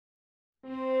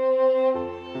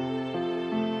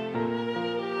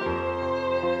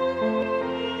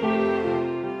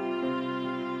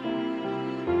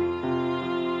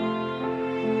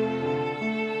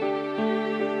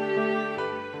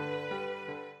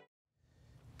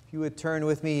If you would turn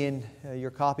with me in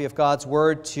your copy of God's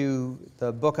Word to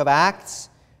the book of Acts,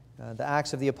 the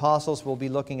Acts of the Apostles, we'll be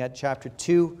looking at chapter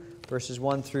 2, verses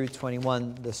 1 through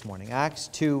 21 this morning. Acts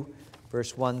 2,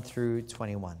 verse 1 through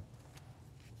 21.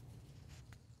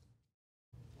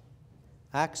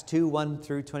 Acts 2, 1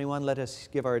 through 21, let us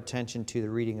give our attention to the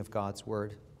reading of God's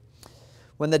Word.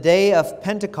 When the day of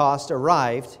Pentecost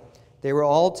arrived, they were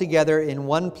all together in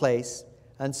one place,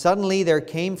 and suddenly there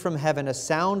came from heaven a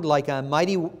sound like a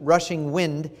mighty rushing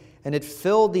wind, and it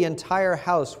filled the entire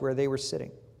house where they were sitting.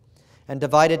 And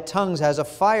divided tongues as a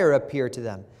fire appeared to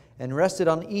them, and rested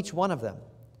on each one of them.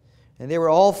 And they were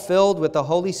all filled with the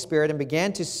Holy Spirit, and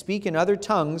began to speak in other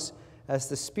tongues as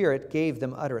the Spirit gave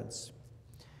them utterance.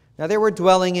 Now there were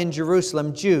dwelling in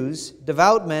Jerusalem Jews,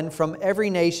 devout men from every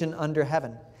nation under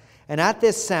heaven. And at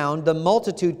this sound the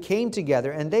multitude came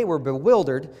together, and they were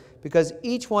bewildered, because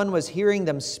each one was hearing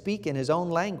them speak in his own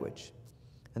language.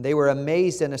 And they were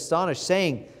amazed and astonished,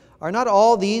 saying, "Are not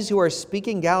all these who are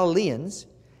speaking Galileans?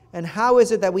 And how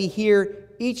is it that we hear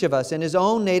each of us in his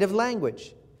own native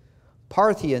language?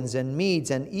 Parthians and Medes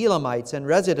and Elamites and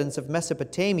residents of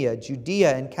Mesopotamia,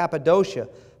 Judea and Cappadocia,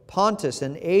 Pontus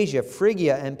and Asia,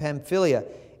 Phrygia and Pamphylia,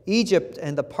 Egypt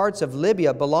and the parts of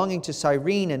Libya belonging to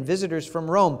Cyrene, and visitors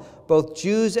from Rome, both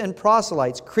Jews and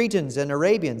proselytes, Cretans and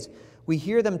Arabians. We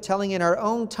hear them telling in our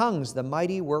own tongues the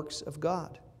mighty works of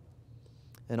God."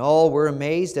 And all were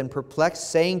amazed and perplexed,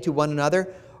 saying to one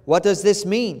another, "What does this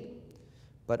mean?"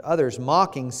 But others,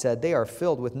 mocking, said, "They are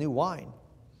filled with new wine."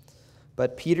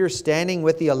 But Peter, standing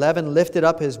with the 11, lifted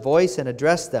up his voice and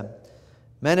addressed them,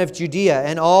 "Men of Judea,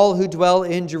 and all who dwell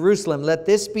in Jerusalem, let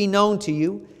this be known to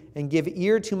you, and give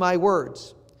ear to my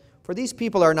words. For these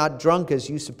people are not drunk, as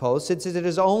you suppose, since it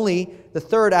is only the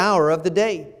third hour of the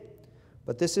day.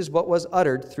 But this is what was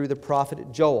uttered through the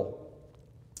prophet Joel.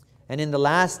 And in the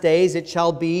last days it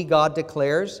shall be, God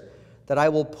declares, that I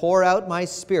will pour out my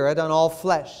Spirit on all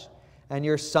flesh, and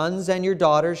your sons and your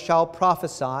daughters shall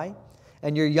prophesy,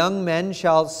 and your young men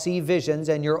shall see visions,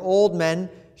 and your old men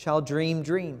shall dream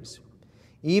dreams.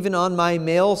 Even on my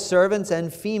male servants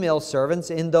and female servants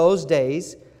in those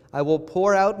days I will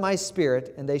pour out my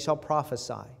Spirit, and they shall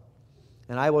prophesy.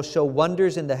 And I will show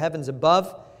wonders in the heavens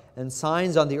above, and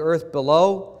signs on the earth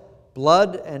below,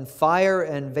 blood and fire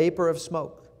and vapor of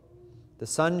smoke. The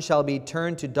sun shall be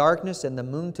turned to darkness and the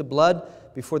moon to blood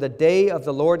before the day of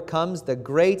the Lord comes, the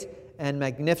great and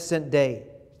magnificent day.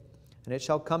 And it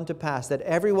shall come to pass that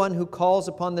everyone who calls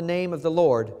upon the name of the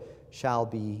Lord shall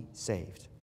be saved."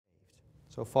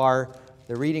 So far,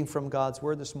 the reading from God's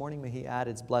Word this morning. May He add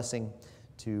its blessing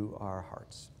to our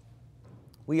hearts.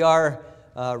 We are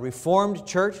a Reformed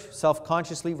church,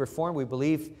 self-consciously Reformed. We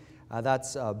believe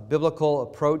that's a biblical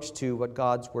approach to what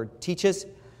God's Word teaches.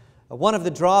 One of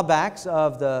the drawbacks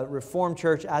of the Reformed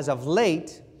church as of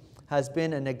late has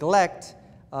been a neglect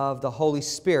of the Holy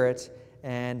Spirit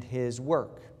and His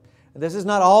work. This has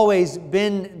not always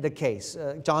been the case.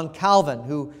 John Calvin,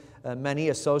 who many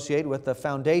associate with the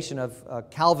foundation of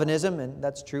Calvinism, and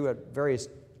that's true at various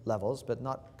levels, but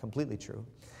not completely true.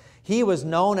 He was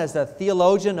known as the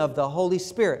theologian of the Holy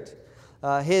Spirit.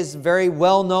 His very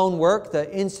well-known work,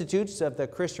 The Institutes of the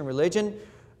Christian Religion,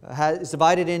 is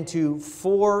divided into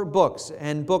 4 books.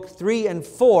 And book 3 and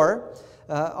 4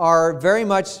 are very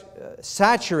much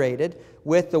saturated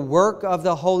with the work of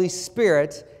the Holy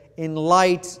Spirit in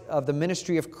light of the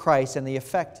ministry of Christ and the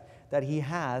effect that He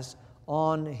has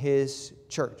on His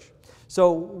church.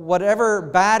 So whatever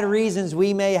bad reasons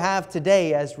we may have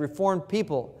today as Reformed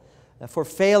people for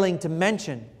failing to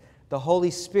mention the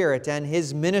Holy Spirit and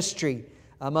His ministry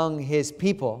among His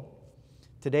people,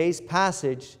 today's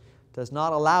passage does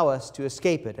not allow us to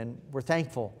escape it, and we're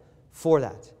thankful for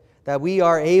that. That we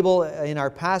are able in our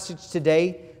passage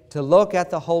today to look at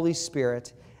the Holy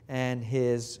Spirit and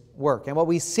His work. And what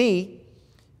we see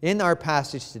in our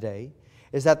passage today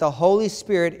is that the Holy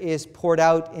Spirit is poured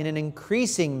out in an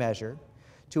increasing measure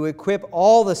to equip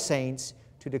all the saints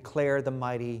to declare the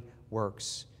mighty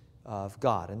works of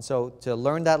God. And so to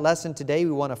learn that lesson today,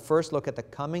 we want to first look at the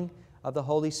coming of the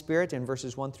Holy Spirit in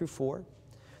verses 1 through 4.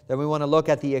 Then we want to look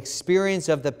at the experience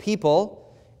of the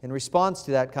people in response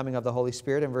to that coming of the Holy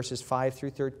Spirit in verses 5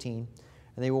 through 13.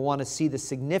 And then we want to see the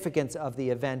significance of the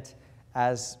event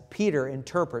as Peter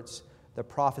interprets the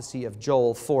prophecy of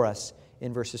Joel for us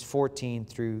in verses 14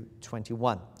 through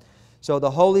 21. So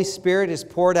the Holy Spirit is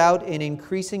poured out in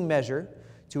increasing measure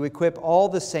to equip all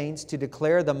the saints to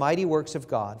declare the mighty works of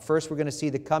God. First, we're going to see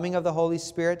the coming of the Holy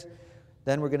Spirit.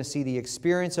 Then we're going to see the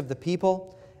experience of the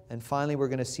people. And finally, we're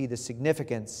going to see the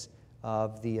significance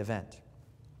of the event.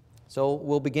 So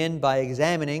we'll begin by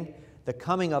examining the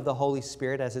coming of the Holy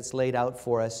Spirit as it's laid out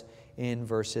for us in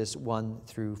verses 1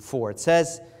 through 4. It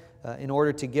says, in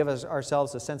order to give us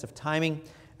ourselves a sense of timing,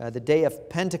 the day of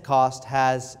Pentecost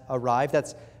has arrived.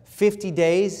 That's 50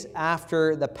 days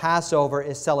after the Passover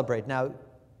is celebrated. Now,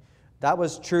 that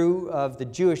was true of the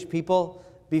Jewish people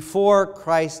before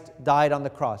Christ died on the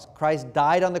cross. Christ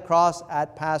died on the cross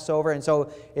at Passover, and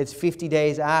so it's 50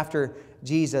 days after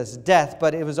Jesus' death,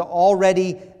 but it was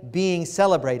already being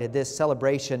celebrated, this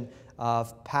celebration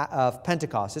of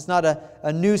Pentecost. It's not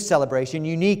a new celebration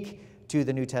unique to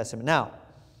the New Testament. Now,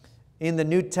 in the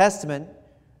New Testament,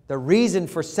 the reason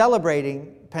for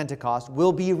celebrating Pentecost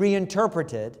will be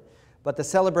reinterpreted, but the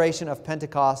celebration of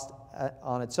Pentecost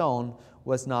on its own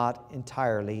was not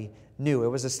entirely new. It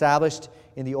was established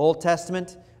in the Old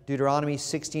Testament. Deuteronomy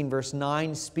 16 verse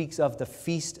 9 speaks of the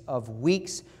Feast of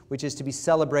Weeks, which is to be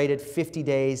celebrated 50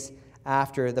 days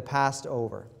after the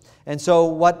Passover. And so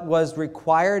what was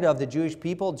required of the Jewish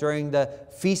people during the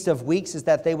Feast of Weeks is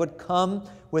that they would come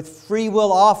with free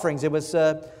will offerings. It was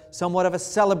somewhat of a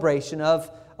celebration of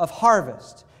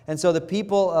harvest. And so the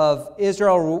people of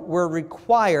Israel were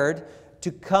required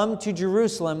to come to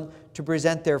Jerusalem to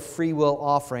present their free will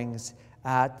offerings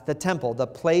at the temple, the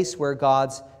place where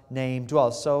God's name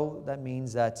dwells. So that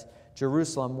means that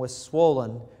Jerusalem was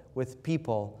swollen with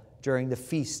people during the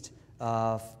Feast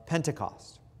of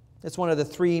Pentecost. It's one of the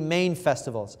three main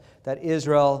festivals that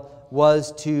Israel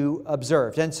was to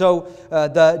observe. And so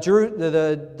the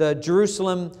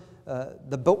Jerusalem,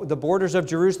 the borders of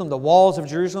Jerusalem, the walls of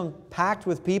Jerusalem, packed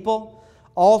with people.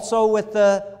 Also with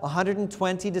the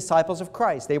 120 disciples of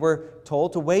Christ. They were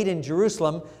told to wait in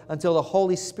Jerusalem until the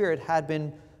Holy Spirit had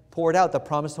been poured out. The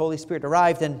promised Holy Spirit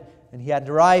arrived, and He hadn't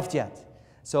arrived yet.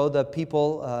 So the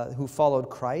people who followed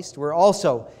Christ were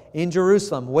also in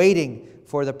Jerusalem waiting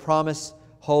for the promised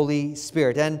Holy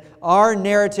Spirit. And our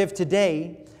narrative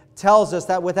today tells us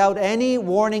that without any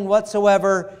warning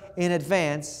whatsoever in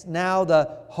advance, now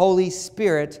the Holy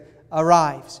Spirit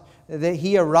arrives. That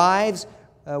He arrives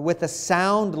with a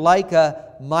sound like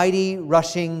a mighty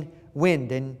rushing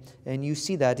wind. And you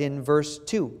see that in verse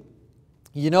 2.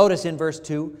 You notice in verse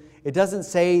 2, it doesn't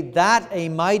say that a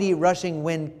mighty rushing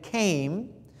wind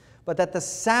came, but that the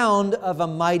sound of a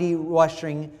mighty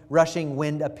rushing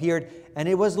wind appeared, and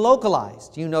it was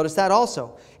localized. You notice that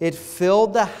also. It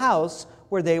filled the house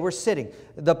where they were sitting.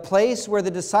 The place where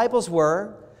the disciples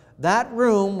were, that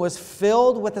room was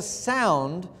filled with a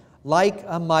sound like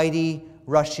a mighty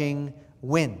rushing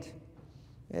wind.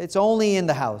 It's only in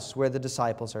the house where the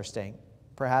disciples are staying.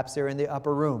 Perhaps they're in the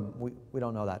upper room. We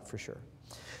don't know that for sure.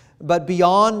 But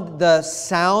beyond the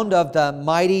sound of the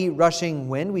mighty rushing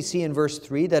wind, we see in verse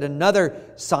 3 that another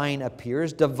sign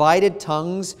appears. Divided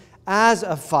tongues as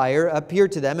a fire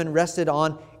appeared to them and rested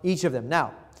on each of them.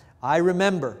 Now, I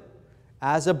remember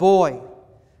as a boy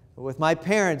with my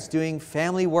parents doing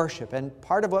family worship. And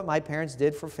part of what my parents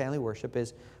did for family worship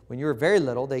is when you were very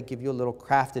little, they give you a little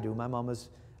craft to do. My mom was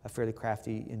a fairly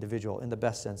crafty individual in the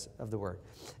best sense of the word.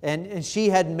 And she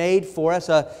had made for us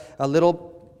a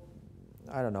little,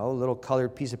 I don't know, a little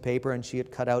colored piece of paper, and she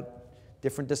had cut out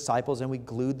different disciples, and we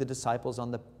glued the disciples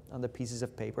on the pieces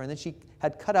of paper. And then she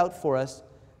had cut out for us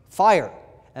fire,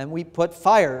 and we put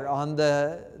fire on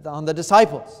the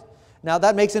disciples. Now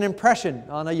that makes an impression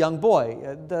on a young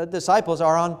boy. The disciples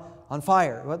are on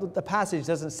fire. Well, the passage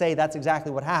doesn't say that's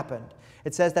exactly what happened.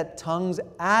 It says that tongues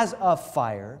as of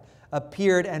fire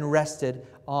appeared and rested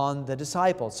on the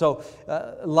disciples. So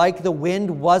like the wind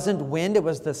wasn't wind, it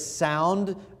was the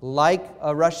sound like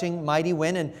a rushing mighty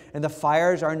wind. And the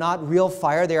fires are not real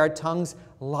fire, they are tongues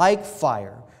like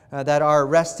fire that are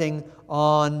resting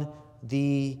on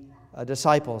the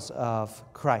disciples of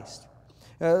Christ.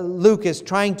 Luke is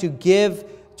trying to give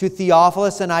to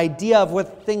Theophilus an idea of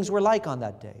what things were like on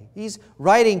that day. He's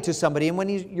writing to somebody, and when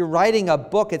you're writing a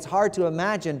book, it's hard to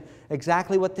imagine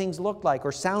exactly what things looked like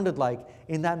or sounded like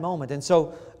in that moment. And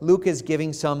so Luke is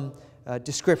giving some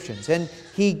descriptions. And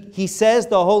he says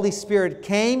the Holy Spirit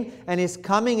came, and His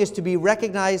coming is to be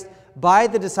recognized by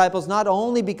the disciples not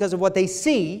only because of what they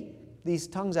see, these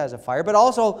tongues as of fire, but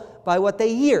also by what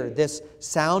they hear, this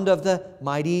sound of the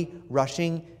mighty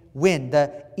rushing wind.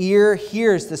 The ear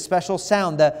hears the special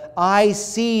sound. The eye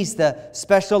sees the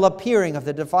special appearing of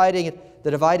the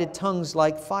divided tongues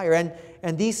like fire.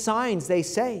 And these signs, they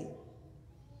say,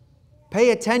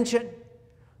 pay attention.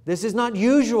 This is not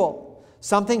usual.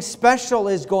 Something special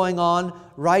is going on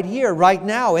right here, right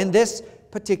now, in this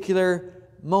particular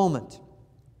moment.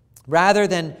 Rather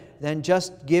than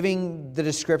just giving the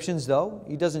descriptions, though,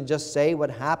 He doesn't just say what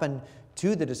happened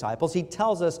to the disciples. He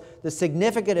tells us the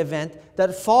significant event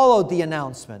that followed the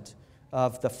announcement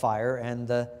of the fire and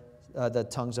the the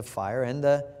tongues of fire and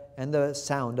the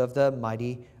sound of the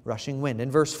mighty rushing wind.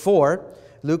 In verse 4,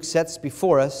 Luke sets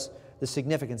before us the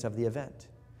significance of the event.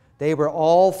 They were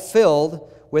all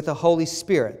filled with the Holy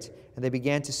Spirit, and they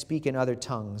began to speak in other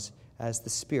tongues as the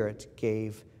Spirit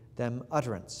gave them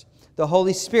utterance. The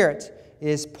Holy Spirit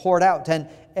is poured out,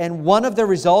 and one of the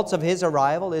results of His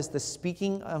arrival is the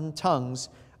speaking in tongues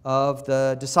of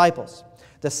the disciples.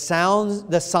 The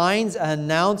signs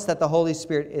announce that the Holy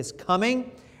Spirit is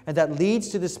coming, and that leads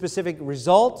to the specific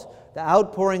result. The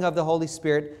outpouring of the Holy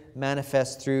Spirit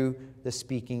manifests through the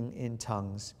speaking in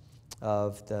tongues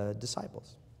of the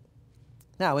disciples.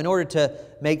 Now, in order to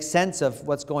make sense of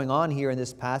what's going on here in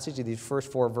this passage, of these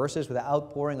first 4 verses with the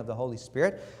outpouring of the Holy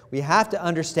Spirit, we have to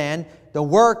understand the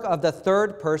work of the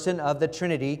third person of the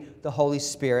Trinity, the Holy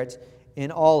Spirit,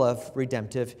 in all of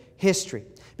redemptive history.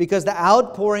 Because the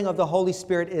outpouring of the Holy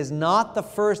Spirit is not the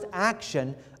first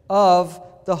action of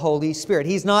the Holy Spirit.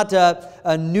 He's not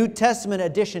a New Testament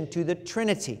addition to the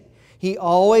Trinity. He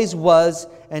always was,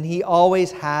 and He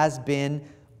always has been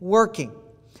working.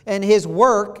 And His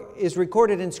work is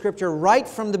recorded in Scripture right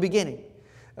from the beginning.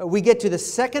 We get to the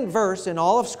second verse in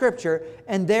all of Scripture,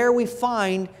 and there we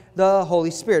find the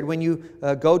Holy Spirit. When you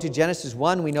go to Genesis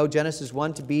 1, we know Genesis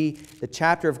 1 to be the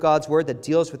chapter of God's Word that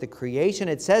deals with the creation.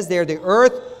 It says there, the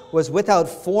earth was without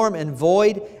form and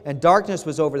void, and darkness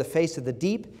was over the face of the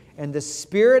deep, and the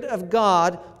Spirit of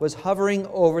God was hovering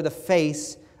over the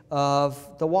face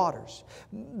of the waters.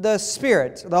 The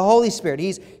Spirit, the Holy Spirit,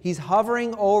 He's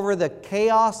hovering over the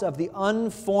chaos of the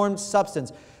unformed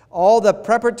substance. All the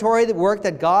preparatory work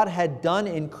that God had done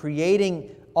in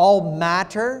creating all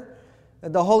matter,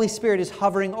 the Holy Spirit is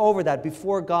hovering over that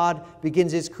before God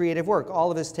begins His creative work.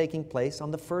 All of this taking place on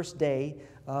the first day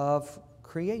of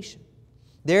creation.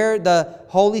 There, the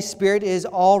Holy Spirit is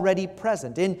already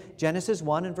present in Genesis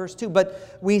 1 and verse 2.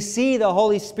 But we see the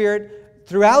Holy Spirit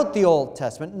throughout the Old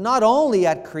Testament, not only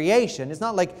at creation. It's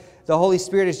not like the Holy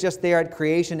Spirit is just there at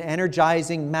creation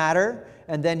energizing matter,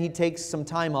 and then He takes some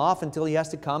time off until He has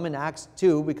to come in Acts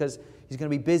 2 because He's going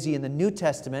to be busy in the New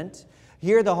Testament.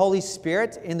 Here, the Holy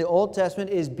Spirit in the Old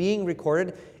Testament is being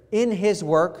recorded in His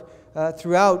work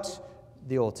throughout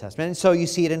the Old Testament. And so you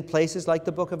see it in places like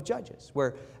the book of Judges,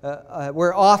 where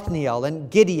Othniel and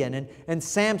Gideon and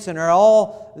Samson are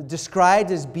all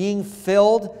described as being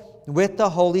filled with the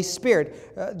Holy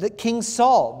Spirit. The King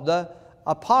Saul, the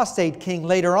apostate king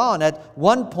later on, at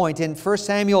one point in 1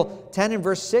 Samuel 10 and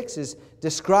verse 6 is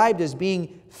described as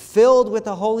being filled with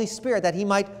the Holy Spirit that he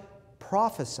might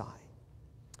prophesy.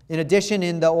 In addition,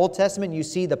 in the Old Testament, you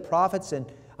see the prophets in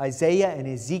Isaiah and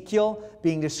Ezekiel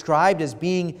being described as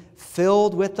being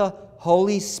filled with the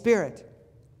Holy Spirit.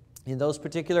 In those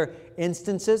particular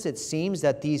instances, it seems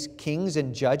that these kings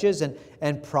and judges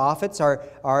and prophets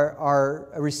are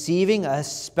receiving a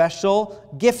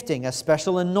special gifting, a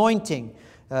special anointing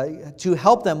to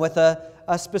help them with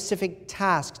a specific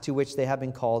task to which they have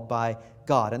been called by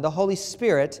God. And the Holy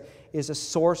Spirit is a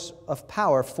source of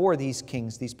power for these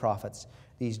kings, these prophets,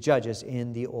 these judges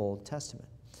in the Old Testament.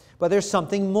 But there's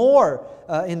something more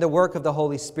in the work of the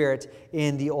Holy Spirit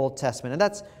in the Old Testament. And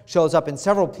that shows up in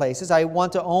several places. I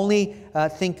want to only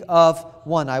think of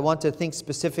one. I want to think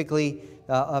specifically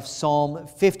of Psalm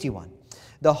 51.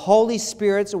 The Holy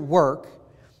Spirit's work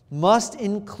must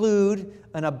include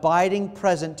an abiding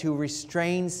presence to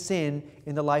restrain sin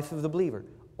in the life of the believer.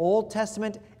 Old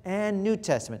Testament and New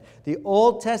Testament. The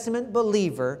Old Testament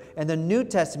believer and the New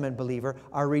Testament believer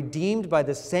are redeemed by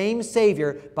the same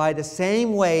Savior, by the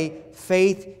same way,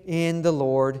 faith in the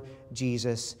Lord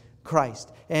Jesus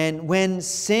Christ. And when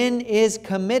sin is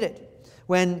committed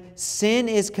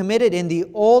in the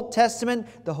Old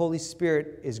Testament, the Holy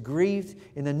Spirit is grieved.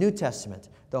 In the New Testament,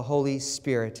 the Holy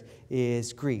Spirit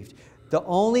is grieved. The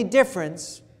only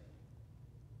difference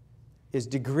is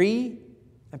degree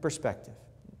and perspective.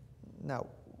 Now,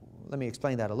 let me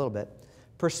explain that a little bit.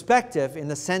 Perspective in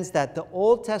the sense that the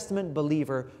Old Testament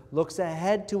believer looks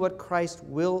ahead to what Christ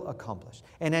will accomplish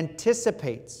and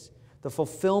anticipates the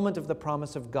fulfillment of the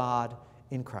promise of God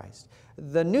in Christ.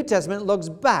 The New Testament looks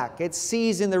back. It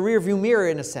sees in the rearview mirror,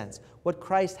 in a sense, what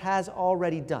Christ has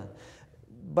already done.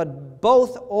 But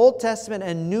both Old Testament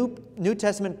and New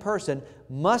Testament person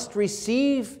must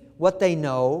receive what they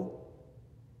know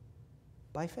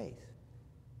by faith.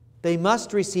 They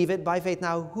must receive it by faith.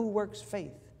 Now, who works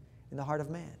faith in the heart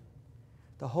of man?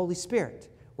 The Holy Spirit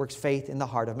works faith in the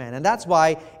heart of man. And that's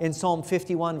why in Psalm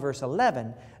 51, verse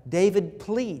 11, David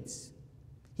pleads.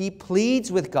 He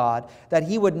pleads with God that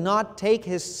He would not take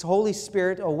His Holy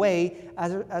Spirit away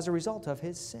as a result of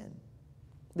his sin.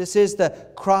 This is the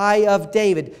cry of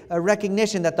David, a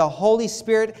recognition that the Holy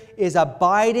Spirit is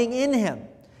abiding in him,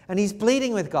 And he's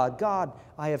pleading with God, God,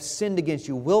 I have sinned against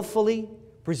you willfully,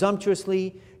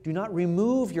 presumptuously. Do not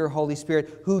remove your Holy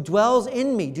Spirit who dwells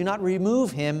in me. Do not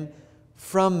remove him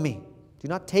from me. Do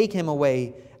not take him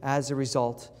away as a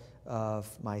result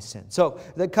of my sin. So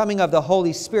the coming of the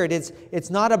Holy Spirit, it's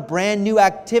not a brand new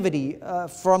activity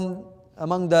from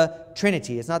among the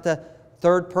Trinity. It's not the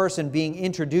third person being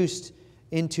introduced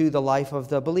into the life of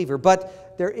the believer.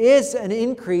 But there is an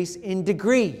increase in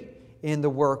degree in the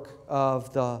work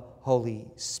of the Holy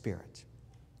Spirit.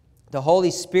 The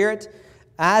Holy Spirit,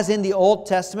 as in the Old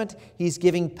Testament, he's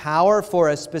giving power for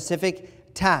a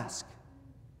specific task.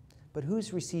 But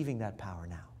who's receiving that power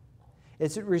now?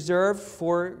 Is it reserved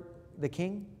for the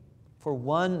king? For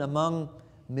one among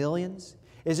millions?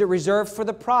 Is it reserved for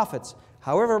the prophets?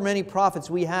 However many prophets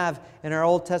we have in our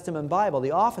Old Testament Bible,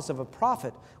 the office of a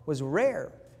prophet was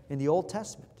rare in the Old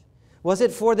Testament. Was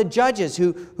it for the judges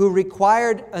who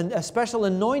required a special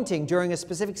anointing during a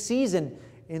specific season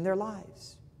in their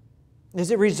lives? Is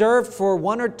it reserved for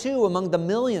one or two among the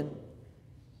million?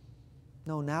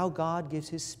 No, now God gives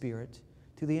his Spirit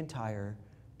to the entire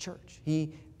church.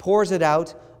 He pours it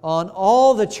out on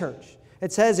all the church.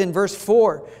 It says in verse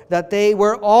 4 that they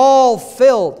were all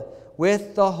filled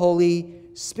with the Holy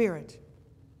Spirit.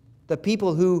 The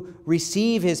people who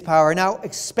receive his power are now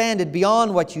expanded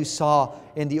beyond what you saw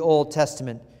in the Old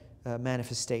Testament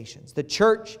manifestations. The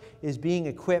church is being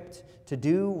equipped to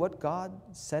do what God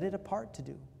set it apart to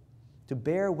do, to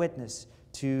bear witness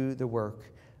to the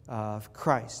work of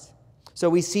Christ. So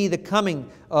we see the coming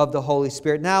of the Holy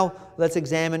Spirit. Now let's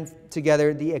examine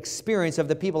together the experience of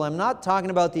the people. I'm not talking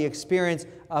about the experience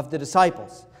of the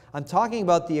disciples. I'm talking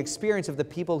about the experience of the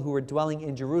people who were dwelling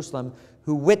in Jerusalem,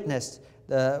 who witnessed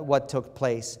what took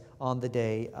place on the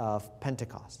day of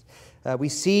Pentecost. We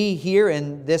see here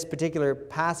in this particular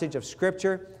passage of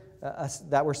Scripture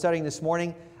that we're studying this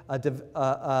morning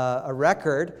a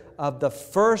record of the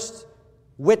first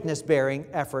witness-bearing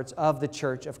efforts of the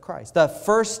Church of Christ. The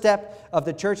first step of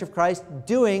the Church of Christ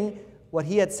doing what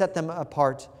he had set them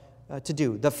apart to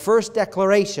do. The first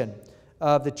declaration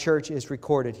of the church is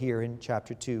recorded here in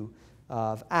chapter 2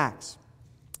 of Acts.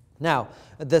 Now,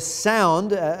 the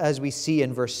sound, as we see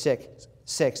in verse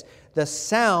 6, the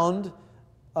sound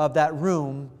of that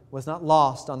room was not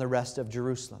lost on the rest of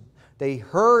Jerusalem. They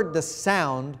heard the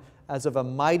sound as of a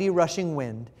mighty rushing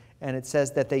wind, and it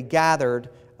says that they gathered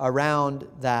around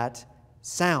that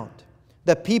sound.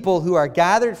 The people who are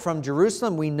gathered from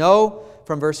Jerusalem, we know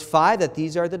from verse 5 that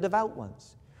these are the devout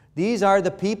ones. These are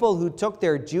the people who took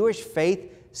their Jewish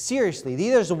faith seriously.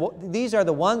 These are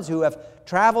the ones who have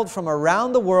traveled from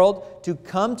around the world to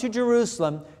come to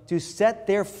Jerusalem to set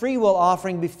their free will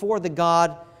offering before the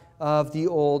God of the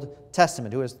Old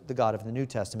Testament, who is the God of the New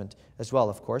Testament as well,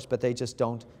 of course, but they just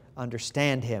don't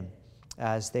understand him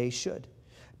as they should.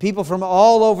 People from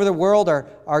all over the world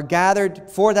are gathered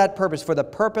for that purpose, for the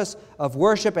purpose of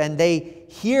worship, and they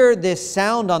hear this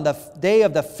sound on the day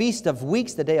of the Feast of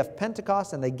Weeks, the day of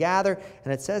Pentecost, and they gather,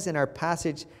 and it says in our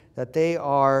passage that they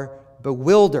are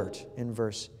bewildered in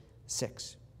verse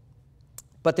 6.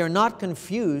 But they're not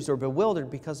confused or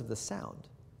bewildered because of the sound.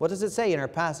 What does it say in our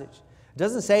passage? It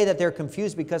doesn't say that they're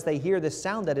confused because they hear this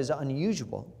sound that is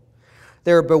unusual.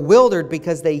 They're bewildered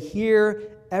because they hear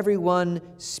everyone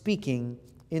speaking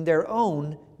in their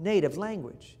own native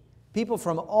language. People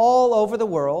from all over the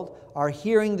world are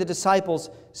hearing the disciples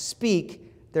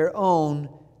speak their own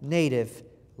native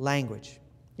language.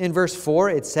 In verse 4,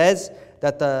 it says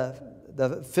that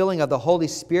the filling of the Holy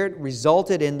Spirit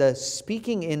resulted in the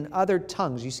speaking in other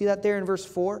tongues. You see that there in verse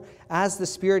 4? As the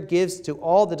Spirit gives to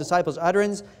all the disciples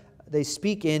utterance, they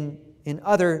speak in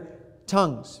other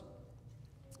tongues.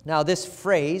 Now, this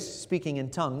phrase, speaking in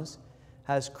tongues,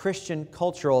 has Christian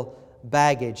cultural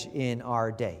baggage in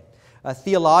our day.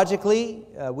 Theologically,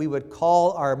 we would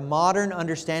call our modern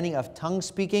understanding of tongue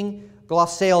speaking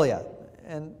glossolalia,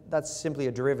 and that's simply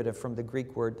a derivative from the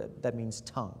Greek word that means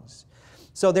tongues.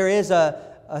 So there is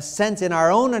a sense in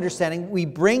our own understanding, we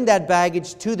bring that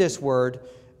baggage to this word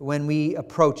when we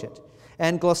approach it.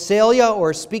 And glossolalia,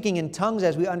 or speaking in tongues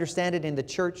as we understand it in the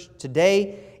church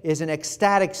today, is an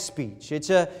ecstatic speech. It's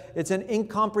an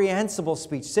incomprehensible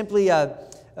speech, simply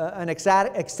an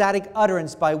ecstatic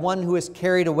utterance by one who is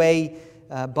carried away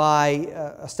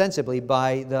ostensibly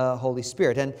by the Holy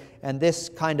Spirit. And this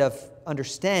kind of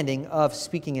understanding of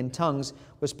speaking in tongues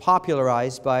was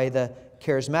popularized by the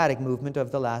charismatic movement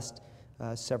of the last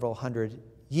several hundred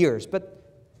years. But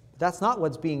that's not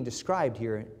what's being described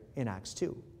here in Acts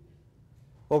 2.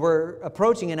 What we're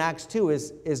approaching in Acts 2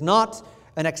 is not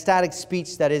an ecstatic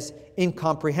speech that is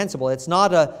incomprehensible. It's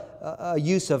not a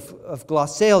use of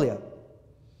glossolalia.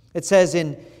 It says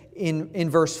in in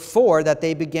verse 4 that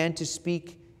they began to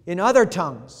speak in other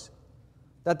tongues.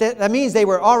 That means they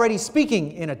were already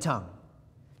speaking in a tongue.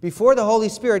 Before the Holy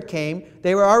Spirit came,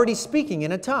 they were already speaking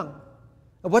in a tongue.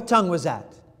 What tongue was that?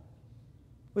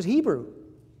 It was Hebrew.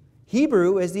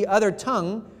 Hebrew is the other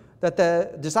tongue that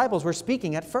the disciples were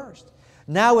speaking at first.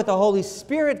 Now with the Holy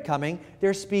Spirit coming,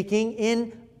 they're speaking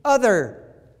in other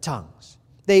tongues.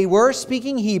 They were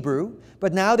speaking Hebrew,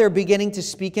 but now they're beginning to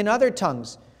speak in other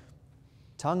tongues.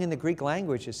 Tongue in the Greek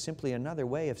language is simply another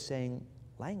way of saying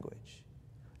language.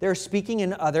 They're speaking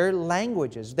in other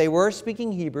languages. They were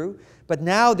speaking Hebrew, but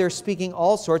now they're speaking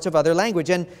all sorts of other language.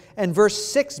 And verse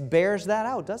 6 bears that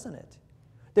out, doesn't it?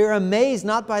 They're amazed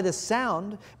not by the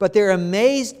sound, but they're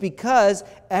amazed because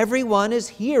everyone is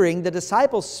hearing the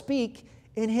disciples speak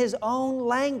in his own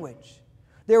language.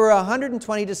 There were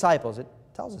 120 disciples. It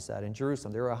tells us that in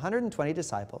Jerusalem. There were 120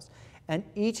 disciples, and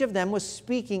each of them was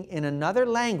speaking in another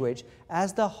language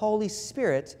as the Holy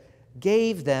Spirit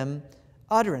gave them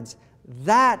utterance.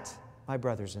 That, my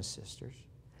brothers and sisters,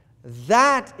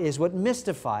 that is what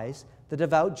mystifies the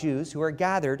devout Jews who are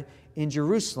gathered in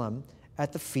Jerusalem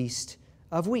at the Feast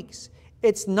of Weeks.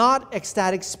 It's not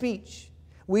ecstatic speech.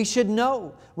 We should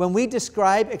know when we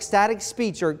describe ecstatic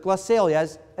speech or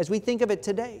glossolalia as we think of it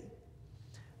today,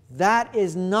 that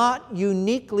is not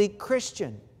uniquely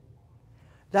Christian.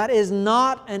 That is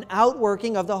not an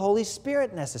outworking of the Holy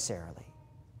Spirit necessarily.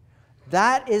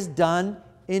 That is done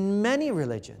in many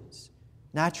religions.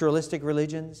 Naturalistic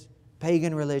religions,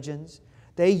 pagan religions,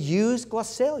 they use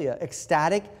glossolalia,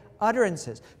 ecstatic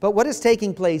utterances. But what is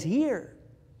taking place here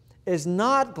is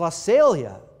not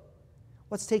glossolalia.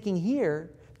 What's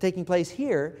taking place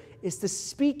here is the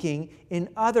speaking in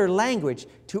other language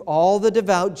to all the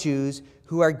devout Jews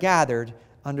who are gathered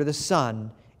under the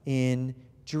sun in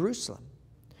Jerusalem.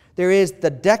 There is the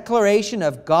declaration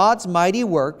of God's mighty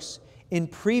works in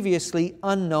previously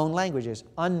unknown languages,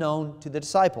 unknown to the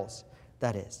disciples,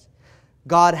 that is.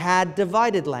 God had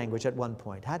divided language at one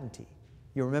point, hadn't He?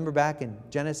 You remember back in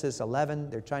Genesis 11,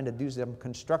 they're trying to do some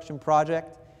construction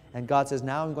project, and God says,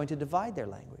 now I'm going to divide their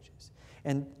languages.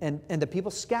 And the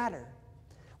people scatter.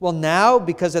 Well, now,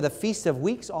 because of the Feast of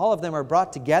Weeks, all of them are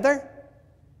brought together,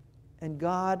 and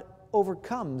God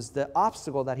overcomes the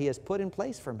obstacle that He has put in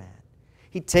place for man.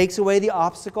 He takes away the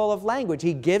obstacle of language.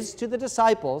 He gives to the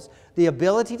disciples the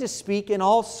ability to speak in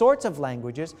all sorts of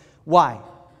languages. Why?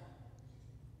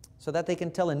 So that they can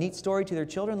tell a neat story to their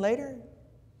children later?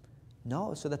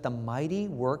 No, so that the mighty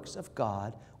works of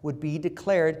God would be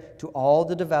declared to all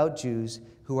the devout Jews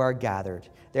who are gathered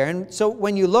there. And so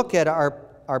when you look at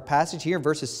our passage here,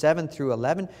 verses 7 through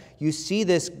 11, you see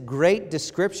this great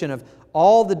description of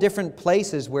all the different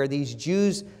places where these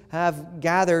Jews have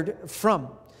gathered from.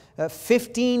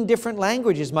 15 different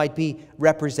languages might be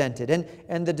represented.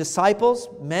 And the disciples,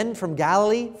 men from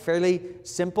Galilee, fairly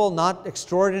simple, not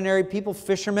extraordinary people,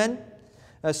 fishermen,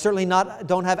 certainly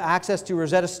don't have access to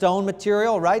Rosetta Stone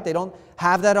material, right? They don't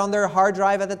have that on their hard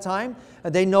drive at the time.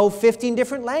 They know 15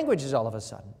 different languages all of a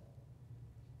sudden.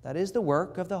 That is the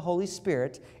work of the Holy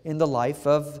Spirit in the life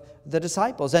of the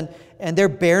disciples. And they're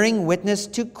bearing witness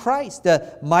to Christ,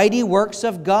 the mighty works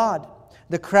of God.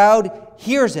 The crowd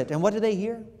hears it. And what do they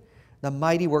hear? The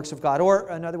mighty works of God. Or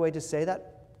another way to say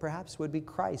that perhaps would be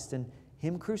Christ and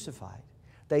Him crucified.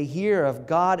 They hear of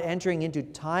God entering into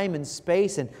time and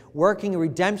space and working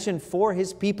redemption for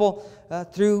His people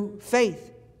through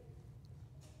faith.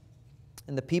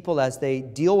 And the people, as they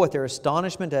deal with their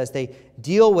astonishment, as they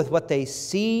deal with what they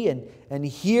see and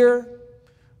hear,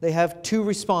 they have two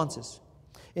responses.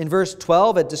 In verse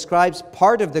 12, it describes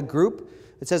part of the group.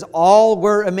 It says, all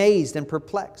were amazed and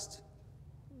perplexed.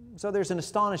 So there's an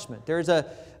astonishment. There's a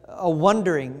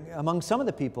wondering among some of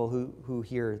the people who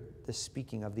hear the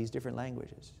speaking of these different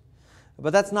languages.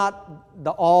 But that's not,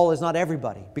 the all is not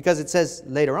everybody. Because it says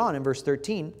later on in verse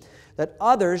 13 that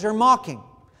others are mocking.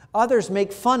 Others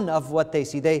make fun of what they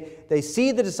see. They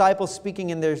see the disciples speaking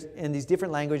in these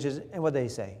different languages, and what do they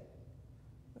say?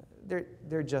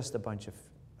 They're just a bunch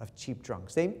of cheap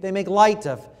drunks. They make light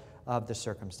of the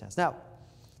circumstance. Now,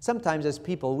 sometimes as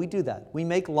people, we do that. We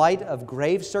make light of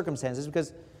grave circumstances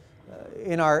because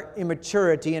in our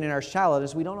immaturity and in our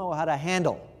shallowness, we don't know how to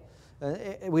handle.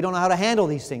 We don't know how to handle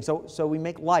these things, so we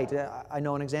make light. I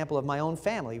know an example of my own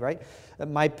family, right?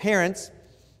 My parents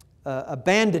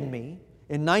abandoned me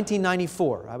in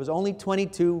 1994. I was only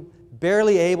 22,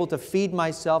 barely able to feed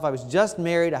myself. I was just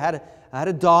married. I had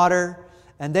a daughter,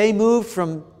 and they moved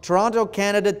from Toronto,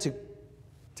 Canada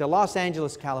to Los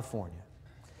Angeles, California.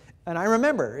 And I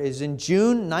remember, is in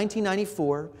June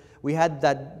 1994, we had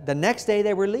that the next day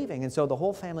they were leaving. And so the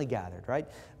whole family gathered, right?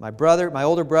 My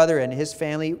older brother and his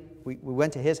family, we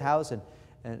went to his house,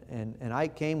 and I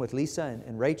came with Lisa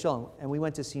and Rachel, and we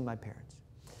went to see my parents.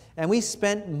 And we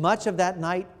spent much of that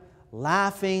night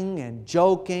laughing and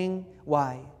joking.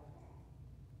 Why?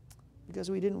 Because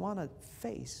we didn't want to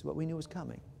face what we knew was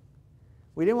coming.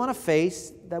 We didn't want to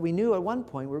face that we knew at one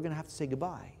point we were going to have to say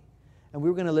goodbye. And we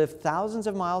were going to live thousands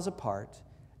of miles apart,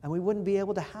 and we wouldn't be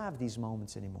able to have these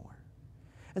moments anymore.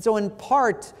 And so in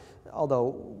part,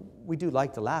 although we do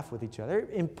like to laugh with each other,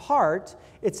 in part,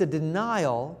 it's a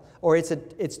denial, or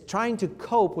it's trying to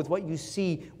cope with what you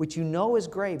see, which you know is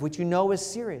grave, which you know is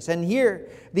serious. And here,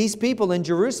 these people in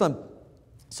Jerusalem,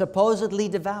 supposedly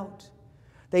devout,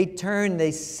 they turn,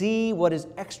 they see what is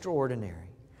extraordinary.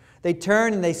 They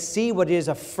turn and they see what is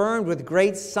affirmed with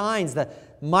great signs, the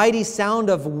mighty sound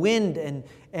of wind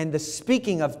and the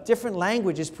speaking of different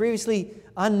languages previously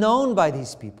unknown by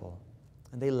these people.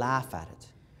 And they laugh at it.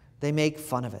 They make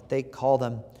fun of it. They call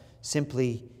them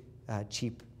simply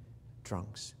cheap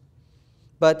drunks.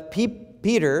 But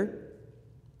Peter,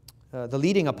 the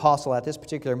leading apostle at this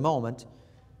particular moment,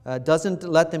 doesn't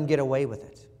let them get away with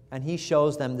it. And he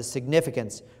shows them the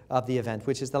significance of the event,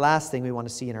 which is the last thing we want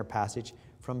to see in our passage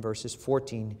from verses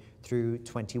 14 through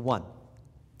 21.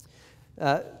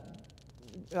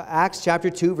 Acts chapter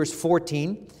 2, verse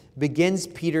 14 begins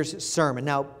Peter's sermon.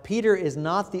 Now, Peter is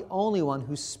not the only one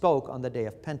who spoke on the day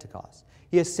of Pentecost.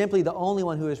 He is simply the only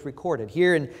one who is recorded.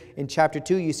 Here in chapter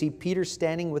 2, you see Peter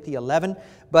standing with the 11,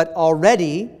 but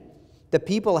already the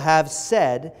people have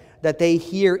said that they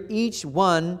hear each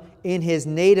one in his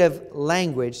native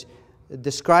language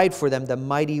described for them the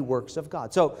mighty works of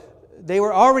God. So they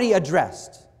were already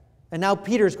addressed, and now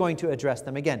Peter's going to address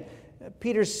them again.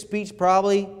 Peter's speech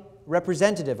probably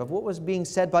representative of what was being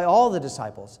said by all the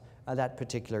disciples at that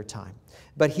particular time.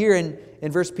 But here in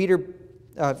verse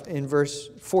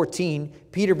 14,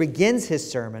 Peter begins his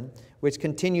sermon, which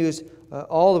continues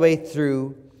all the way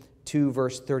through to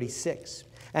verse 36.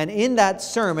 And in that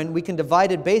sermon, we can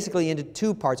divide it basically into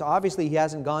two parts. Obviously, he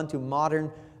hasn't gone to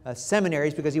modern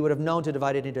seminaries, because he would have known to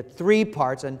divide it into three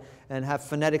parts and have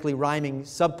phonetically rhyming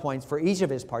subpoints for each of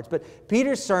his parts. But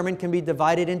Peter's sermon can be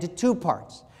divided into two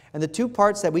parts. And the two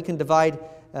parts that we can divide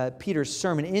Peter's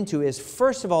sermon into is,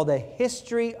 first of all, the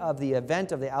history of the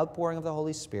event of the outpouring of the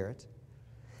Holy Spirit.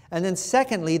 And then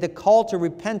secondly, the call to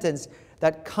repentance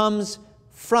that comes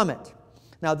from it.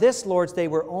 Now, this Lord's Day,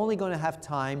 we're only going to have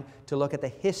time to look at the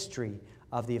history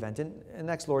of the event. And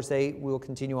next Lord's Day, we will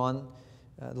continue on,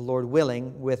 the Lord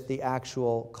willing, with the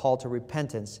actual call to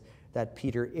repentance that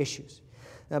Peter issues.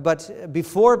 But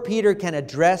before Peter can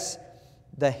address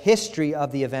the history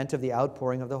of the event of the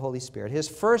outpouring of the Holy Spirit, his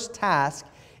first task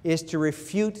is to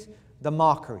refute the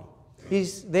mockery.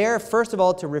 He's there, first of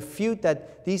all, to refute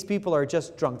that these people are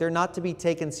just drunk. They're not to be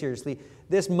taken seriously.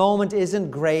 This moment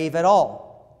isn't grave at all.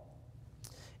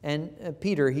 And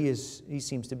Peter, he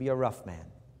seems to be a rough man.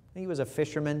 He was a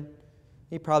fisherman.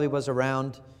 He probably was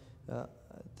around the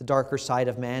darker side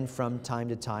of man from time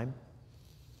to time.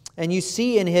 And you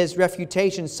see in his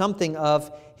refutation something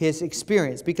of his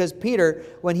experience. Because Peter,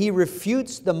 when he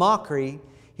refutes the mockery,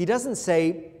 he doesn't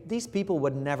say, these people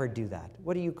would never do that.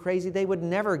 What are you, crazy? They would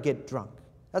never get drunk.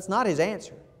 That's not his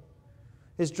answer.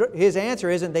 His answer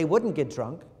isn't they wouldn't get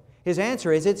drunk. His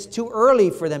answer is it's too early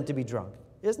for them to be drunk,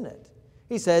 isn't it?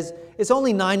 He says, it's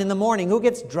only 9 in the morning. Who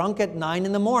gets drunk at 9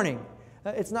 in the morning?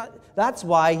 It's not. That's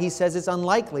why he says it's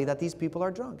unlikely that these people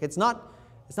are drunk. It's not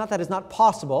that it's not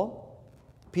possible.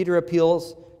 Peter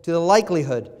appeals to the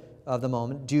likelihood of the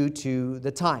moment due to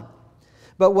the time.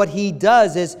 But what he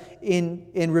does is, in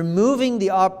removing the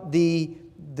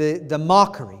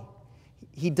mockery,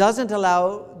 he doesn't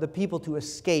allow the people to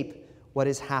escape what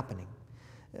is happening.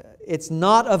 It's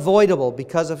not avoidable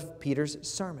because of Peter's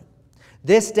sermon.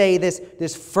 This day,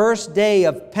 this first day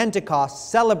of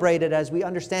Pentecost, celebrated as we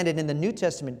understand it in the New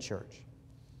Testament church,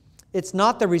 it's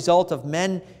not the result of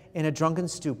men in a drunken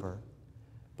stupor,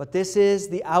 but this is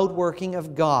the outworking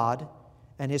of God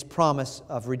and His promise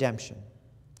of redemption.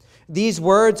 These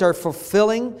words are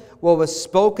fulfilling what was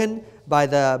spoken by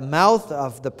the mouth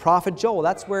of the prophet Joel.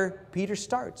 That's where Peter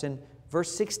starts in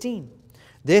verse 16.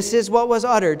 This is what was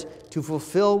uttered to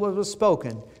fulfill what was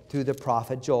spoken through the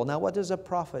prophet Joel. Now, what does a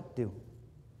prophet do?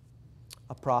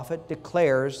 A prophet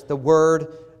declares the word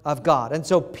of God. And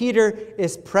so Peter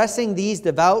is pressing these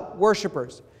devout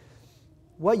worshipers.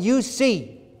 What you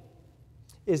see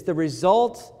is the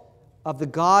result of the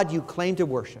God you claim to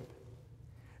worship.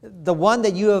 The one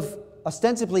that you have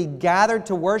ostensibly gathered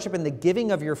to worship in the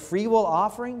giving of your free will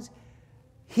offerings.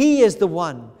 He is the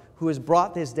one who has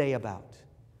brought this day about.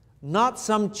 Not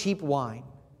some cheap wine.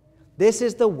 This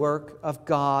is the work of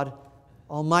God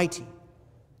Almighty.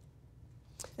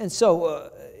 And so,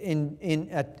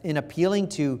 in appealing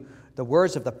to the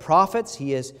words of the prophets,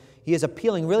 he is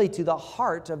appealing really to the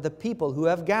heart of the people who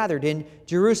have gathered in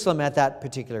Jerusalem at that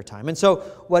particular time. And so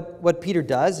what Peter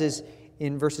does is,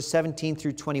 in verses 17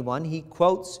 through 21, he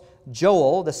quotes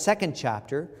Joel, the 2nd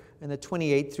chapter, and the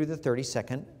 28th through the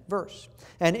 32nd verse.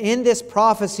 And in this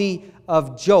prophecy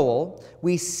of Joel,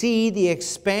 we see the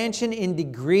expansion in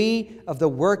degree of the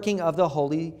working of the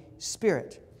Holy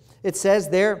Spirit. It says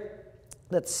there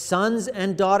that sons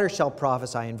and daughters shall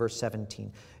prophesy in verse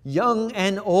 17. Young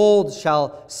and old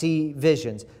shall see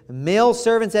visions. Male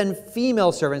servants and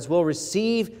female servants will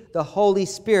receive the Holy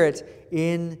Spirit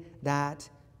in that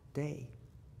day.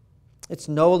 It's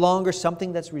no longer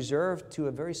something that's reserved to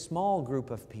a very small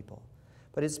group of people,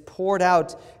 but it's poured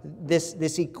out,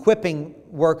 this equipping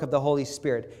work of the Holy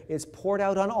Spirit. It's poured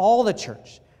out on all the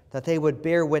church, that they would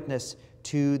bear witness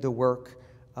to the work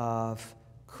of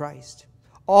Christ.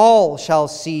 All shall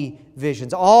see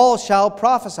visions. All shall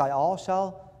prophesy. All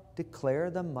shall declare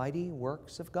the mighty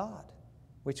works of God,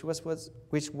 which was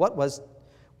what was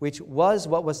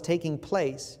taking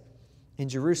place in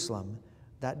Jerusalem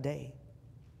that day.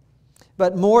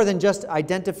 But more than just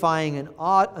identifying an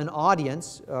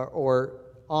audience or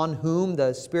on whom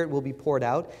the Spirit will be poured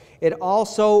out, it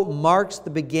also marks the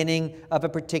beginning of a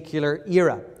particular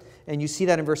era. And you see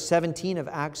that in verse 17 of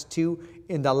Acts 2.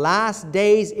 In the last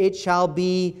days it shall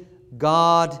be,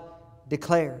 God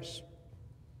declares.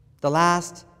 The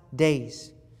last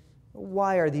days.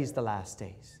 Why are these the last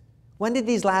days? When did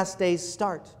these last days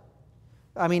start?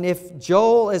 I mean, if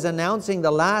Joel is announcing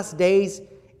the last days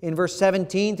in verse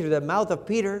 17 through the mouth of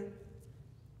Peter,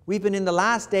 we've been in the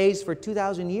last days for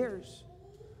 2,000 years.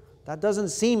 That doesn't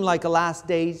seem like a last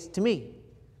days to me,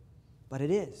 but it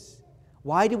is.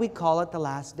 Why do we call it the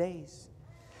last days?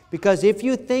 Because if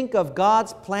you think of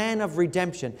God's plan of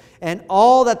redemption and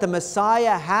all that the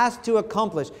Messiah has to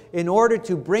accomplish in order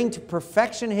to bring to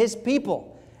perfection His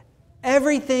people,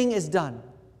 everything is done.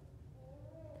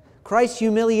 Christ's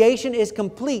humiliation is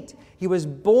complete. He was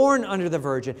born under the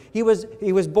Virgin. He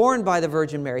was born by the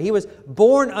Virgin Mary. He was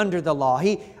born under the law.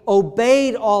 He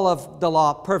obeyed all of the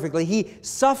law perfectly. He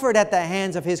suffered at the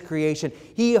hands of His creation.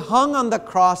 He hung on the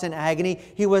cross in agony.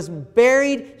 He was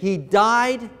buried. He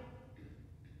died.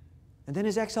 And then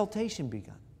His exaltation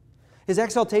began. His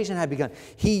exaltation had begun.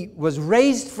 He was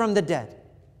raised from the dead.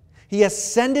 He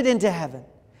ascended into heaven.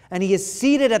 And He is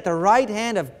seated at the right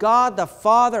hand of God the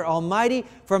Father Almighty,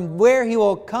 from where He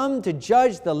will come to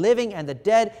judge the living and the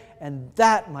dead. And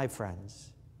that, my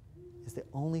friends, is the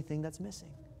only thing that's missing.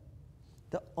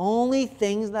 The only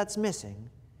thing that's missing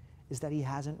is that He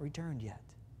hasn't returned yet.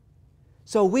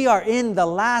 So we are in the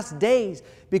last days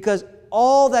because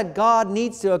all that God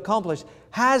needs to accomplish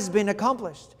has been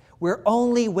accomplished. We're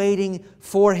only waiting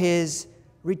for His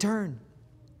return.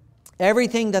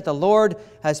 Everything that the Lord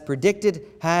has predicted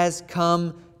has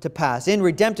come to pass. In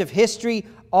redemptive history,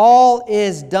 all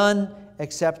is done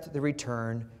except the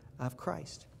return of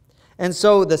Christ. And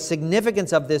so the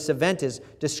significance of this event is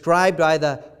described by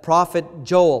the prophet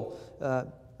Joel.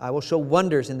 I will show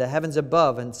wonders in the heavens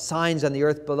above and signs on the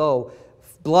earth below,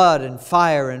 blood and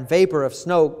fire and vapor of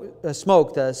smoke.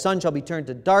 The sun shall be turned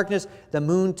to darkness, the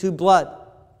moon to blood.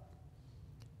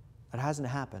 That hasn't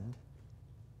happened.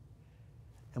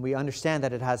 And we understand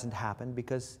that it hasn't happened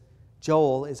because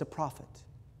Joel is a prophet.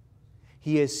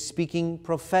 He is speaking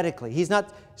prophetically. He's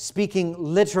not speaking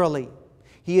literally.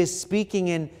 He is speaking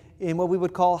in what we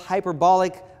would call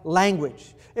hyperbolic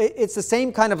language. It's the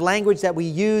same kind of language that we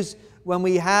use when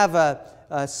we have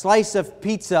a slice of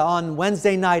pizza on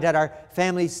Wednesday night at our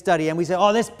family study. And we say,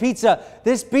 oh, this pizza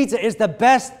is the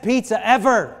best pizza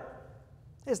ever.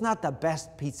 It's not the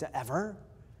best pizza ever.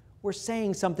 We're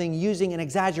saying something using an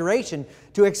exaggeration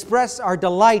to express our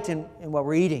delight in what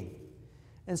we're eating.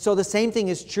 And so the same thing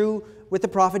is true with the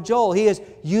prophet Joel. He is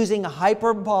using a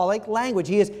hyperbolic language.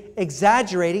 He is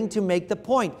exaggerating to make the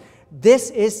point.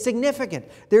 This is significant.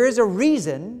 There is a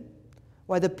reason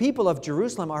why the people of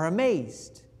Jerusalem are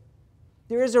amazed.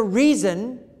 There is a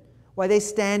reason why they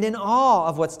stand in awe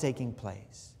of what's taking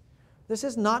place. This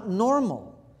is not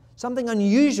normal. Something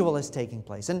unusual is taking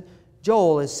place. And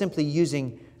Joel is simply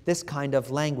using this kind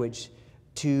of language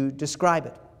to describe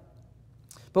it.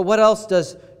 But what else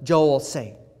does Joel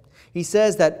say? He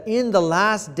says that in the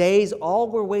last days, all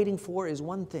we're waiting for is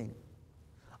one thing.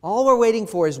 All we're waiting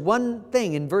for is one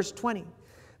thing in verse 20.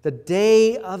 The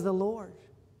day of the Lord.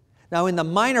 Now in the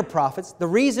minor prophets, the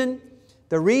reason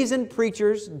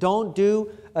preachers don't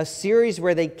do a series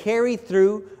where they carry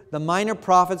through the minor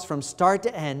prophets from start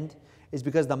to end is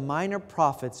because the minor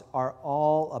prophets are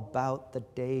all about the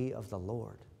day of the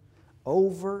Lord.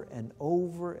 Over and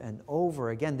over and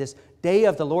over again, this day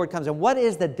of the Lord comes. And what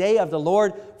is the day of the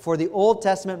Lord for the Old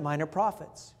Testament minor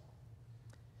prophets?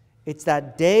 It's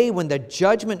that day when the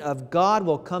judgment of God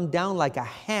will come down like a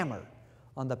hammer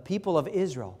on the people of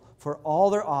Israel for all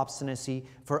their obstinacy,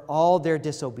 for all their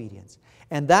disobedience.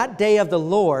 And that day of the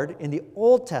Lord in the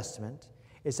Old Testament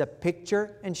is a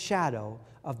picture and shadow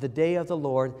of the day of the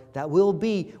Lord that will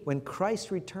be when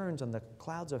Christ returns on the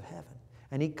clouds of heaven.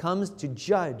 And He comes to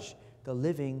judge the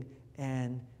living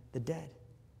and the dead.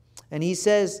 And He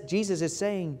says, Jesus is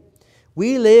saying,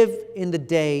 we live in the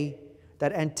day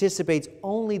that anticipates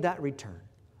only that return.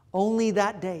 Only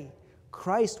that day.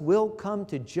 Christ will come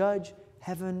to judge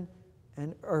heaven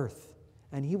and earth.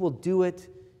 And He will do it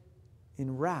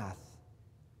in wrath.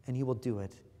 And He will do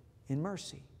it in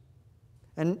mercy.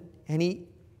 And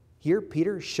here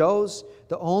Peter shows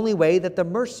the only way that the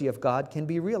mercy of God can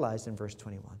be realized in verse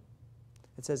 21.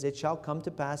 It says, it shall come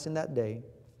to pass in that day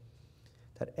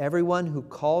that everyone who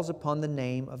calls upon the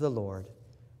name of the Lord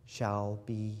shall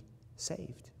be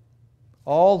saved.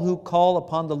 All who call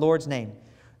upon the Lord's name,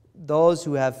 those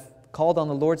who have called on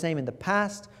the Lord's name in the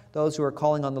past, those who are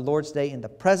calling on the Lord's name in the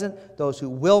present, those who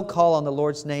will call on the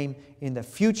Lord's name in the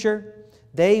future,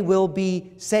 they will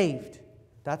be saved.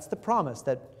 That's the promise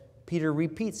that Peter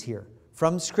repeats here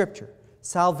from Scripture.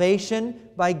 Salvation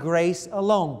by grace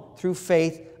alone, through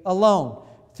faith alone,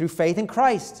 through faith in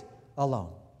Christ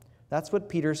alone. That's what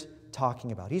Peter's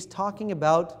talking about. He's talking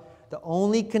about the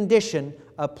only condition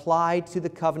applied to the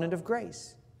covenant of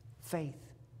grace,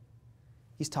 faith.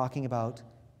 He's talking about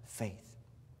faith.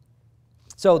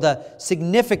 So the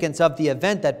significance of the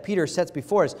event that Peter sets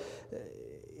before us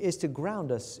is to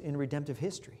ground us in redemptive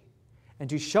history and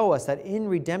to show us that in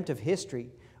redemptive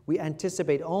history we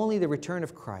anticipate only the return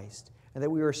of Christ and that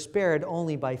we were spared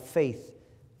only by faith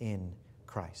in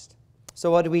Christ.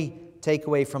 So what do we take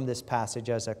away from this passage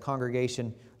as a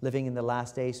congregation living in the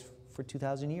last days for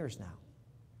 2,000 years now?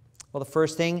 Well, the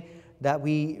first thing that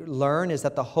we learn is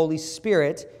that the Holy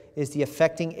Spirit is the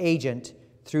affecting agent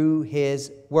through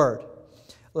His Word.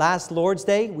 Last Lord's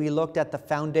Day, we looked at the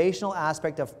foundational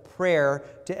aspect of prayer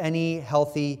to any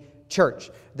healthy church.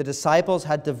 The disciples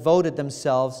had devoted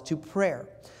themselves to prayer.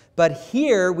 But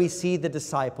here we see the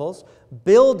disciples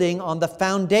building on the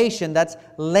foundation that's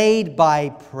laid by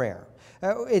prayer.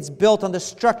 It's built on the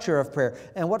structure of prayer.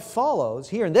 And what follows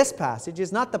here in this passage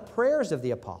is not the prayers of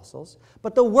the apostles,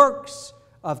 but the works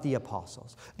of the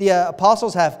apostles. The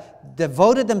apostles have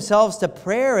devoted themselves to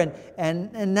prayer,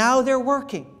 and now they're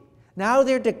working. Now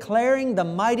they're declaring the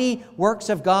mighty works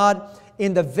of God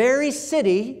in the very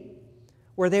city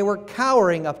where they were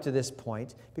cowering up to this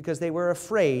point because they were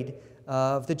afraid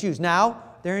of the Jews. Now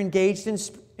they're engaged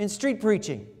in street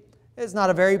preaching. It's not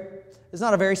a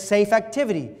very safe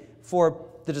activity for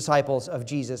the disciples of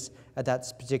Jesus at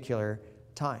that particular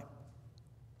time.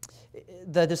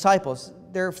 The disciples,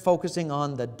 they're focusing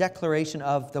on the declaration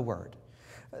of the Word.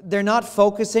 They're not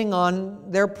focusing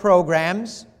on their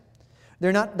programs.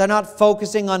 They're not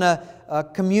focusing on a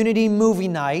community movie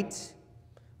night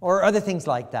or other things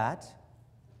like that.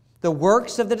 The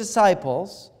works of the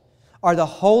disciples are the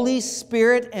Holy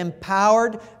Spirit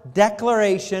empowered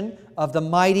declaration of the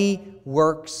mighty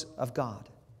works of God.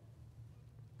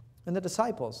 And the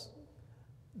disciples,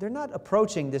 they're not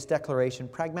approaching this declaration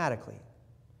pragmatically.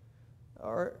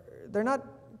 Or they're not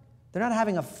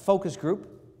having a focus group.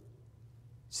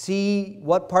 See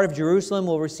what part of Jerusalem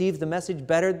will receive the message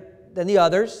better than the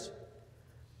others.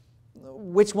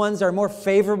 Which ones are more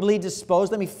favorably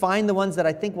disposed? Let me find the ones that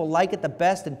I think will like it the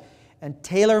best and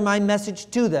tailor my message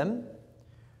to them.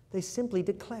 They simply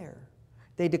declare.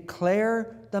 They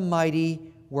declare the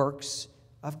mighty works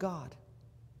of God.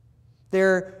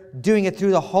 They're doing it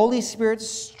through the Holy Spirit's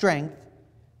strength,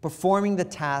 performing the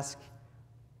task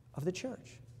of the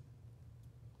church.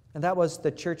 And that was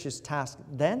the church's task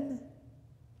then,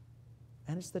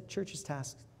 and it's the church's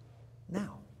task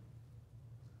now.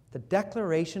 The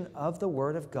declaration of the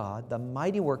Word of God, the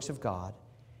mighty works of God,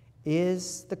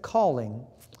 is the calling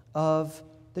of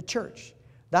the church.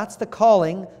 That's the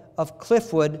calling of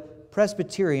Cliffwood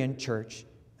Presbyterian Church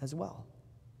as well.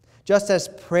 Just as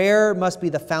prayer must be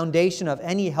the foundation of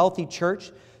any healthy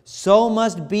church, so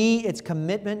must be its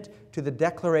commitment to the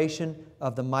declaration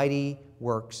of the mighty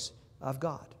works of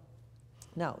God.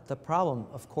 Now, the problem,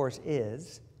 of course,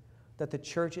 is that the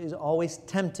church is always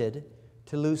tempted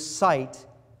to lose sight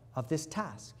of this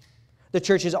task. The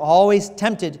church is always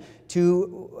tempted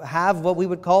to have what we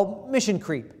would call mission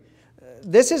creep.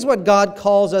 This is what God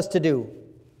calls us to do.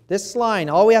 This line,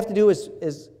 all we have to do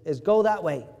is go that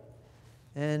way.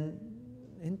 And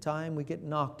in time, we get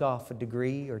knocked off a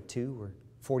degree or 2 or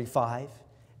 45.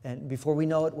 And before we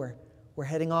know it, we're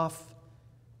heading off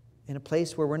in a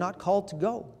place where we're not called to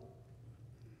go.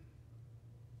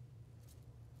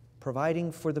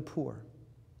 Providing for the poor.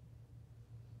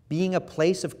 Being a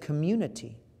place of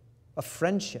community, of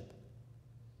friendship.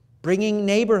 Bringing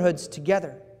neighborhoods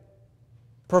together.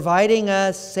 Providing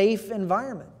a safe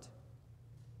environment.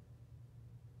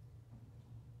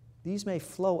 These may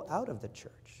flow out of the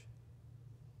church,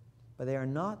 but they are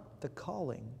not the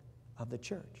calling of the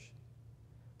church.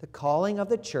 The calling of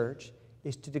the church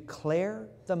is to declare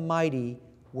the mighty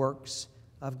works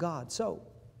of God. So,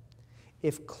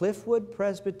 if Cliffwood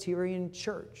Presbyterian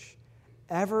Church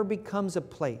ever becomes a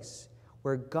place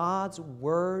where God's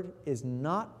word is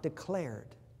not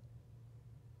declared,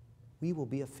 we will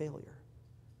be a failure.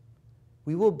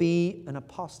 We will be an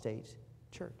apostate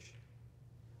church.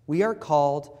 We are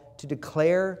called to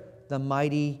declare the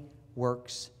mighty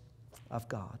works of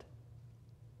God.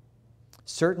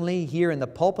 Certainly here in the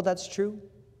pulpit that's true,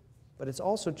 but it's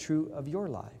also true of your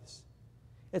lives.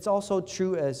 It's also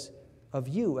true of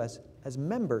you as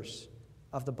members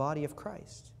of the body of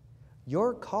Christ.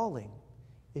 Your calling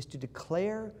is to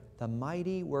declare the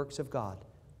mighty works of God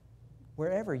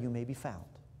wherever you may be found.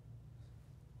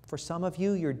 For some of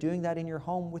you, you're doing that in your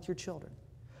home with your children.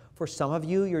 For some of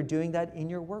you, you're doing that in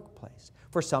your workplace.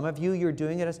 For some of you, you're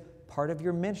doing it as part of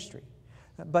your ministry.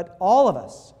 But all of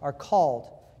us are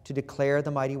called to declare the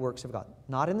mighty works of God.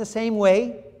 Not in the same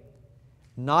way,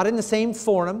 not in the same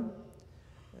forum,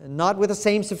 not with the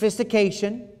same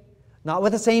sophistication, not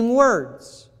with the same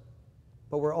words,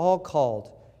 but we're all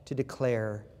called to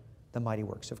declare the mighty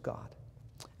works of God.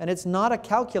 And it's not a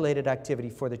calculated activity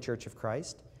for the Church of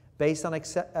Christ based on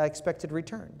expected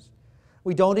returns.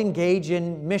 We don't engage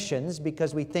in missions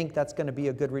because we think that's going to be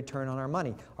a good return on our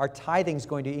money. Our tithing is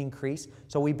going to increase,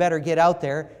 so we better get out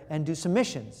there and do some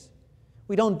missions.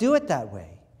 We don't do it that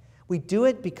way. We do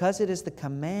it because it is the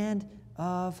command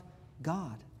of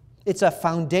God. It's a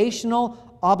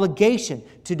foundational obligation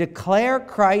to declare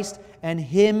Christ and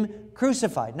Him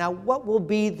crucified. Now, what will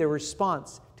be the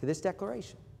response to this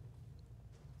declaration?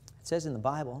 It says in the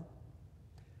Bible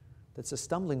that it's a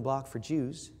stumbling block for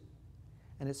Jews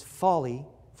and it's folly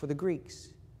for the Greeks.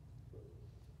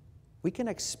 We can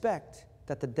expect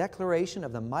that the declaration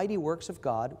of the mighty works of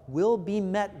God will be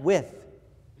met with,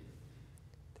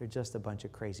 they're just a bunch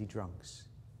of crazy drunks.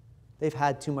 They've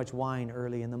had too much wine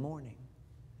early in the morning.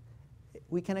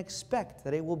 We can expect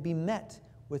that it will be met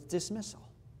with dismissal.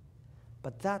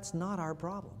 But that's not our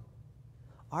problem.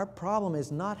 Our problem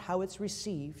is not how it's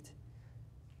received.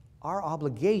 Our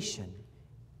obligation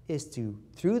is to,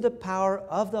 through the power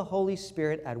of the Holy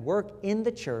Spirit at work in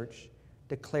the church,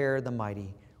 declare the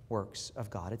mighty works of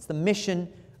God. It's the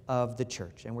mission of the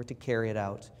church, and we're to carry it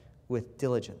out with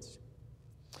diligence.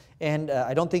 And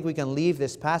I don't think we can leave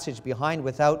this passage behind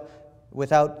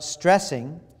without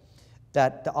stressing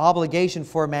that the obligation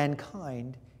for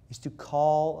mankind is to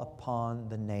call upon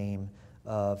the name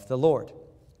of the Lord.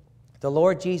 The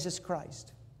Lord Jesus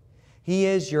Christ. He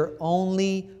is your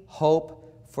only hope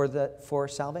for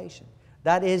salvation.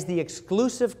 That is the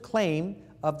exclusive claim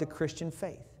of the Christian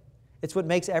faith. It's what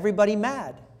makes everybody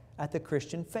mad at the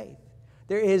Christian faith.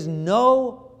 There is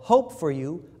no hope for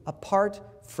you apart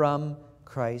from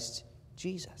Christ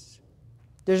Jesus.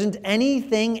 There isn't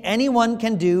anything anyone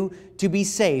can do to be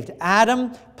saved.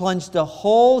 Adam plunged the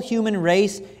whole human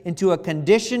race into a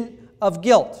condition of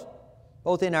guilt,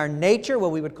 both in our nature,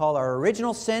 what we would call our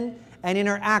original sin, and in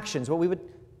our actions, what we would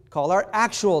call our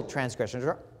actual transgressions,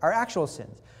 or our actual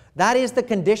sins. That is the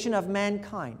condition of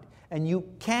mankind, and you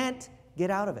can't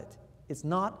get out of it. It's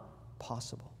not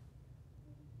possible.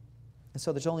 And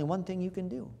so there's only one thing you can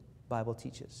do, the Bible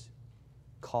teaches.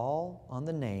 Call on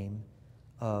the name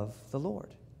of the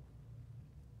Lord.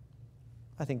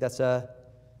 I think that's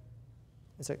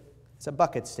it's a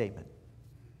bucket statement.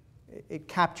 It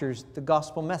captures the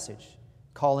gospel message,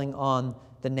 calling on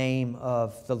the name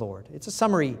of the Lord. It's a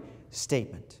summary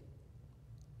statement.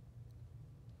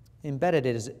 Embedded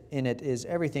in it is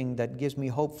everything that gives me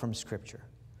hope from Scripture.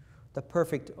 The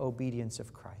perfect obedience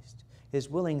of Christ, His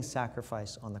willing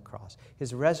sacrifice on the cross,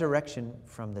 His resurrection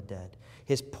from the dead,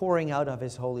 His pouring out of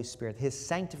His Holy Spirit, His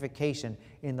sanctification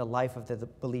in the life of the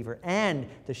believer, and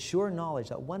the sure knowledge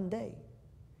that one day,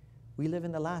 we live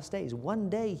in the last days,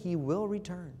 one day He will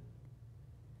return,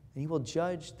 and He will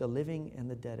judge the living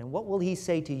and the dead. And what will He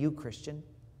say to you, Christian?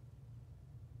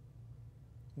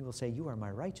 He will say, "You are my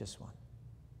righteous one.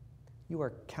 You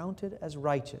are counted as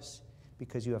righteous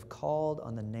because you have called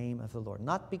on the name of the Lord."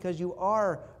 Not because you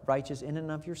are righteous in and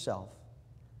of yourself,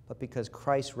 but because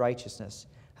Christ's righteousness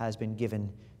has been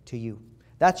given to you.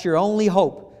 That's your only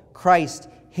hope. Christ,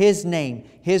 His name,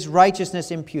 His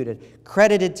righteousness imputed,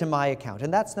 credited to my account.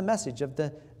 And that's the message of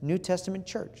the New Testament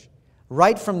church.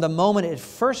 Right from the moment it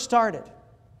first started,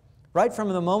 right from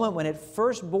the moment when it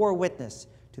first bore witness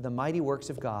to the mighty works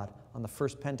of God on the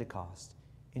first Pentecost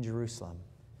in Jerusalem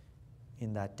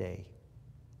in that day.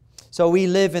 So we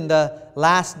live in the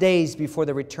last days before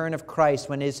the return of Christ,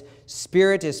 when His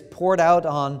Spirit is poured out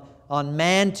on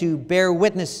man to bear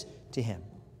witness to Him.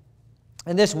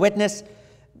 And this witness,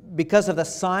 because of the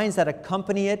signs that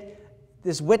accompany it,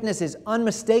 this witness is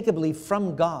unmistakably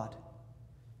from God,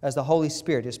 as the Holy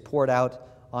Spirit is poured out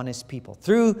on His people.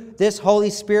 Through this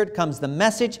Holy Spirit comes the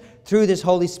message. Through this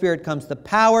Holy Spirit comes the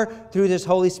power. Through this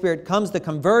Holy Spirit comes the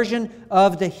conversion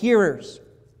of the hearers.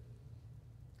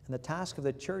 And the task of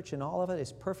the church in all of it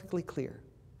is perfectly clear.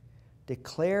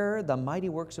 Declare the mighty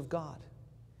works of God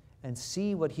and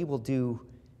see what He will do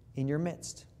in your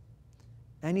midst.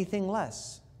 Anything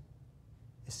less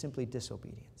is simply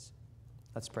disobedience.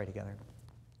 Let's pray together.